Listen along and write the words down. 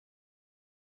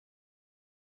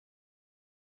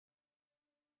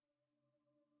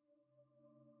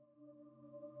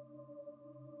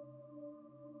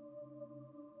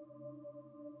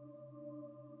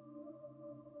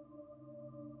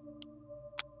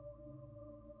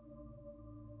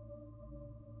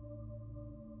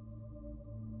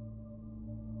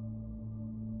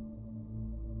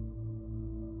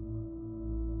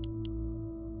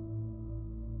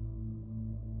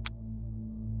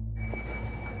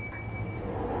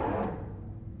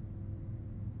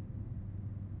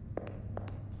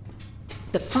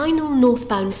The final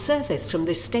northbound service from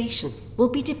this station will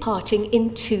be departing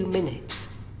in 2 minutes.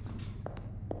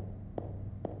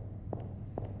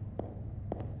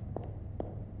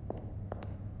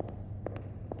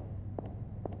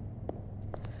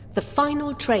 The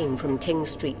final train from King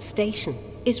Street Station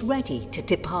is ready to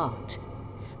depart.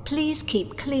 Please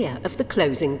keep clear of the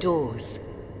closing doors.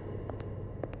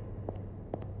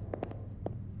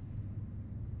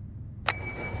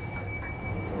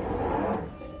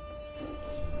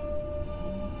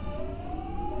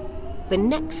 The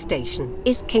next station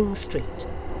is King Street.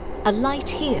 Alight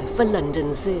here for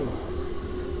London Zoo.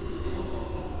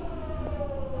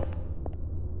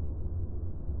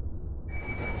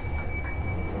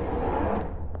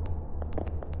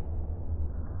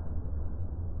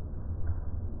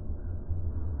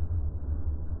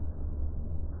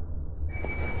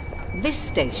 This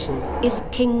station is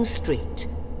King Street.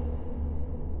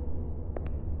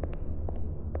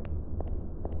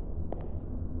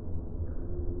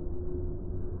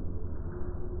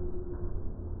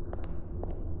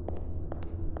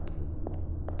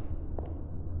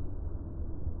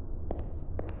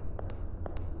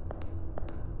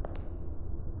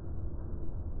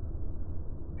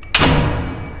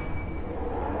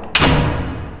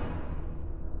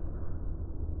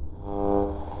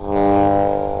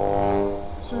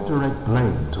 Direct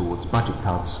blame towards budget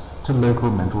cuts to local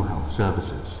mental health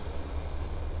services.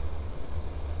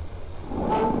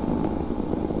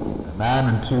 A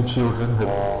man and 2 children have...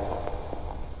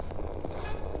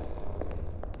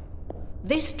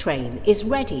 This train is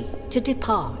ready to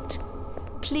depart.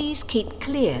 Please keep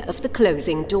clear of the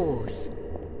closing doors.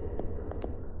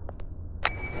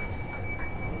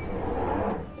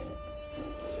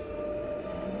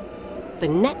 The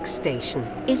next station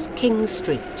is King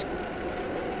Street.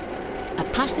 A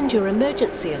passenger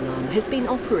emergency alarm has been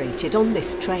operated on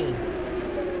this train.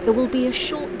 There will be a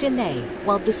short delay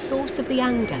while the source of the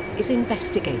anger is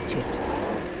investigated.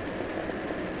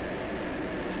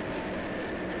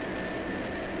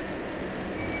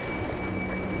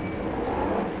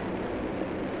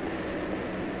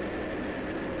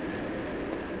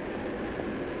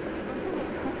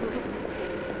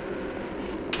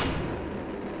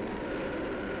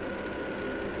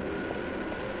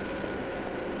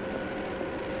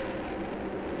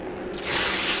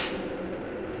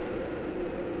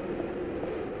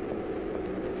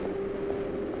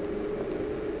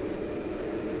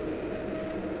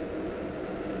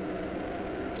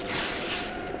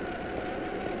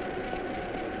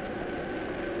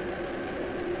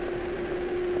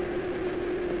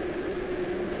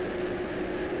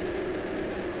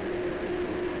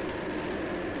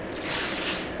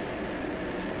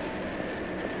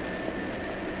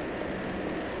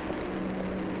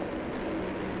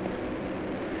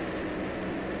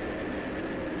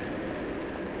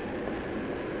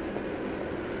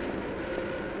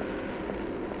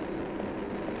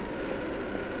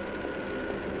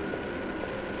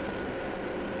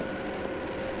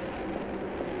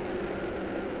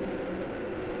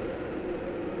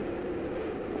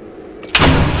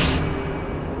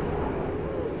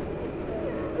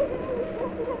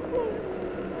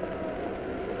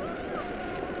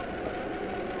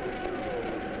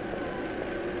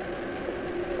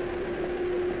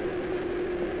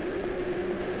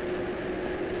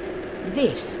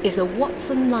 This is a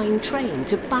Hudson line train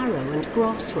to Barrow and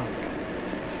Grossrock.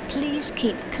 Please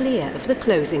keep clear of the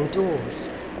closing doors.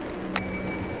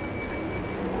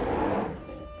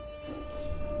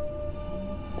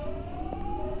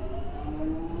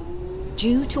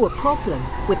 Due to a problem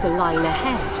with the line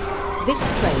ahead, this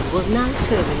train will now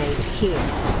terminate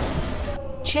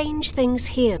here. Change things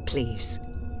here, please.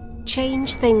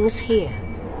 Change things here.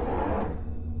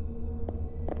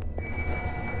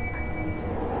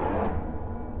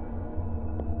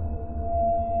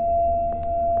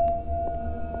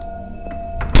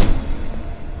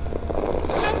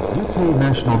 UK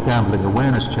National Gambling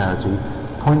Awareness Charity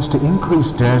points to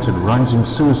increased debt and rising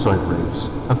suicide rates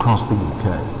across the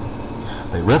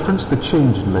UK. They reference the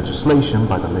change in legislation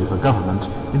by the Labour government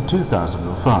in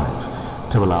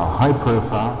 2005 to allow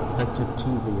high-profile, effective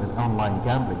TV and online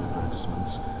gambling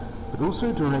advertisements, but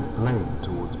also direct blame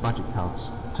towards budget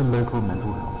cuts to local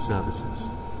mental health services.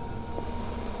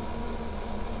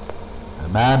 A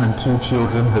man and 2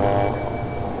 children have...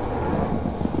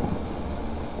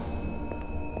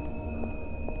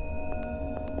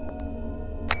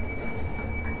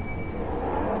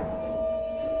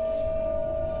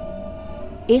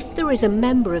 If there is a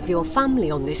member of your family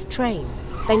on this train,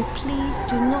 then please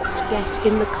do not get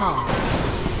in the car.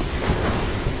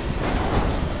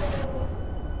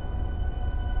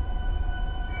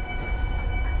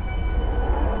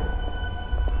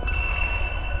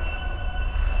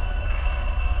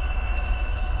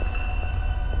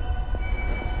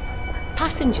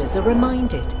 passengers are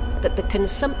reminded that the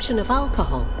consumption of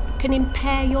alcohol can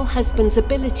impair your husband's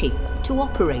ability to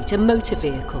operate a motor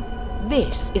vehicle.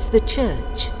 This is the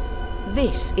church.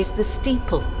 This is the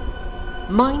steeple.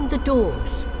 Mind the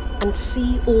doors and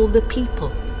see all the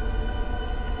people.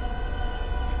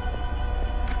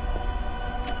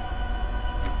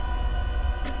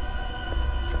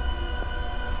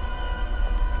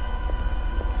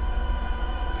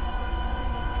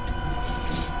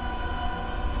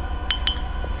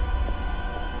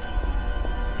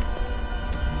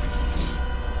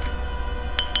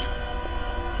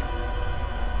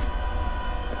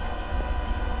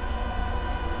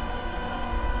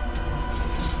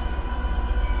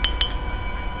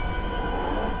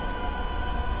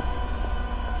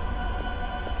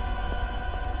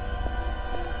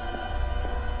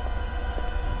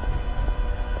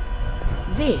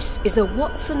 This is a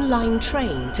Watson Line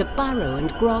train to Barrow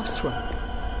and Grassrock.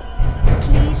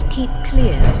 Please keep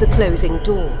clear of the closing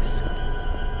doors.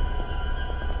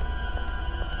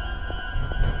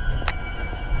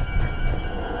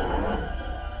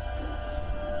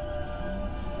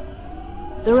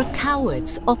 There are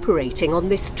cowards operating on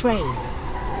this train.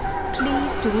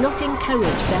 Please do not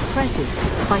encourage their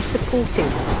presence by supporting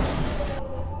them.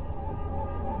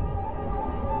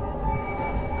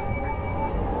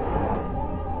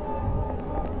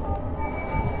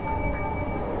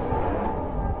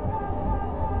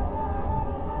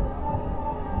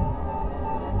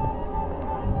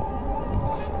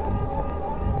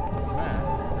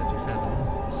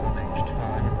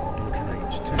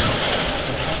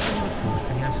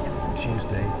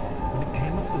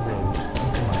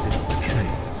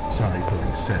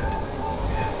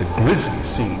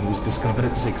 Discovered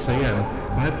at 6 a.m.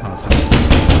 by a passing station.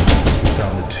 We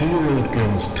found the 2-year-old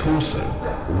girl's torso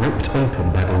ripped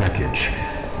open by the wreckage,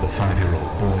 the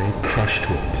 5-year-old boy crushed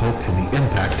to a pulp from the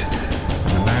impact,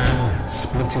 and the man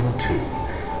split in two,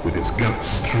 with its guts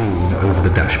strewn over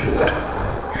the dashboard.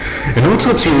 An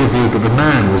autopsy revealed that the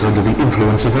man was under the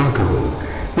influence of alcohol,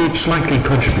 which likely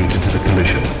contributed to the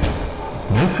collision.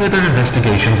 No further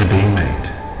investigations are being made,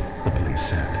 the police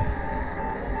said.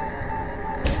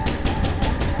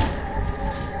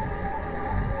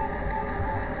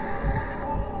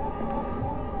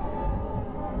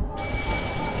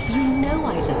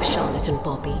 And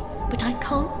Bobby, but I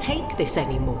can't take this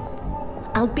anymore.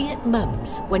 I'll be at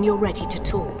Mum's when you're ready to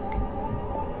talk.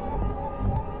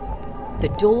 The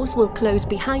doors will close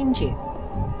behind you,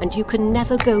 and you can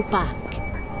never go back.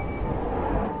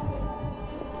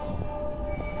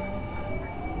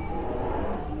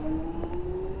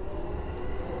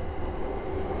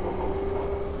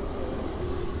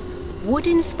 Would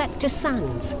Inspector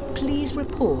Sands please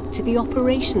report to the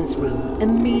operations room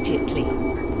immediately?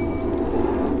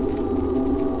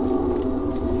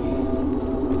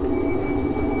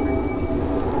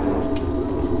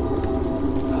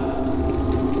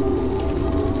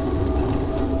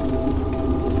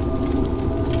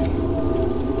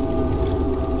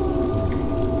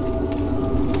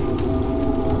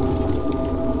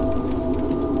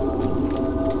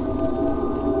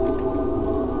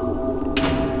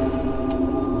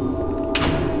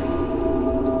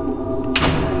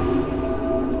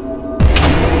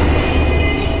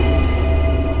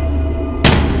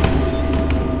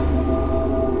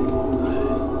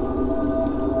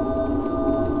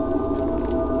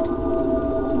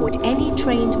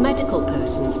 Trained medical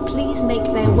persons please make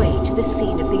their way to the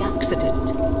scene of the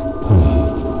accident.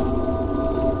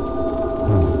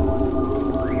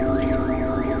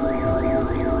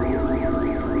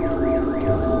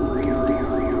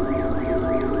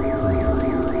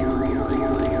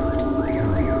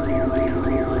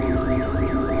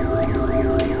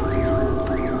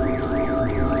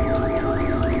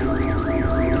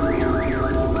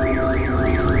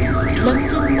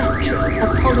 London Metro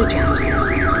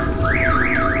apologises.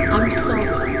 I'm sorry.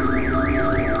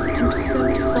 I'm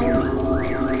so sorry.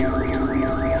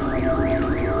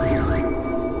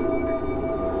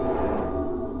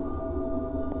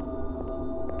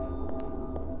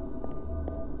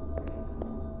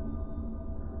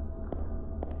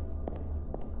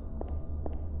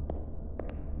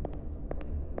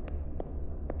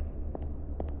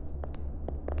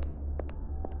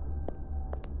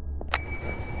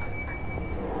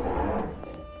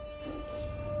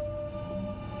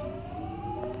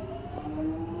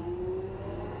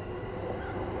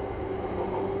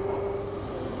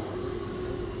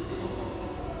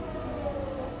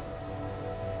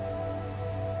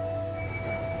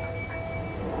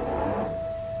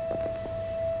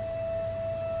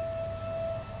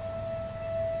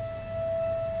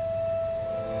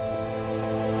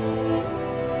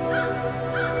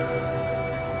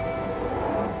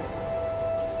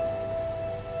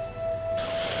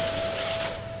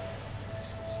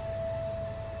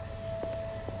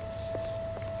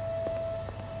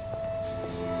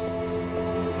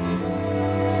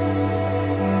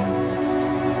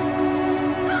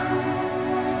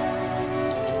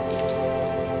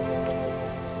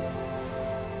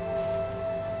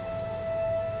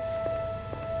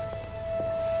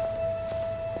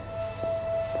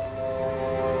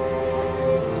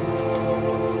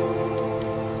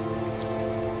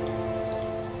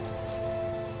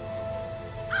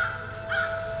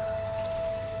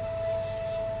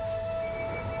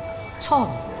 Tom,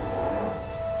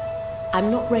 I'm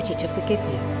not ready to forgive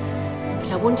you,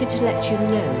 but I wanted to let you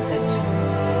know that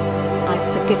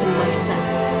I've forgiven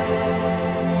myself.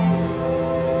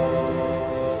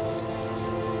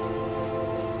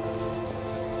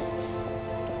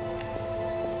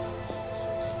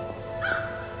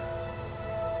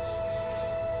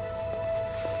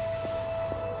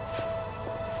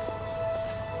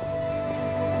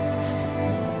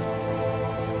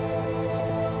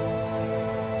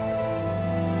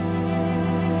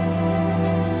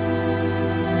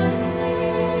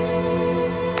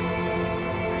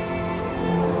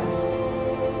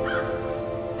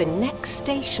 The next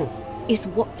station is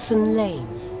Watson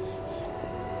Lane.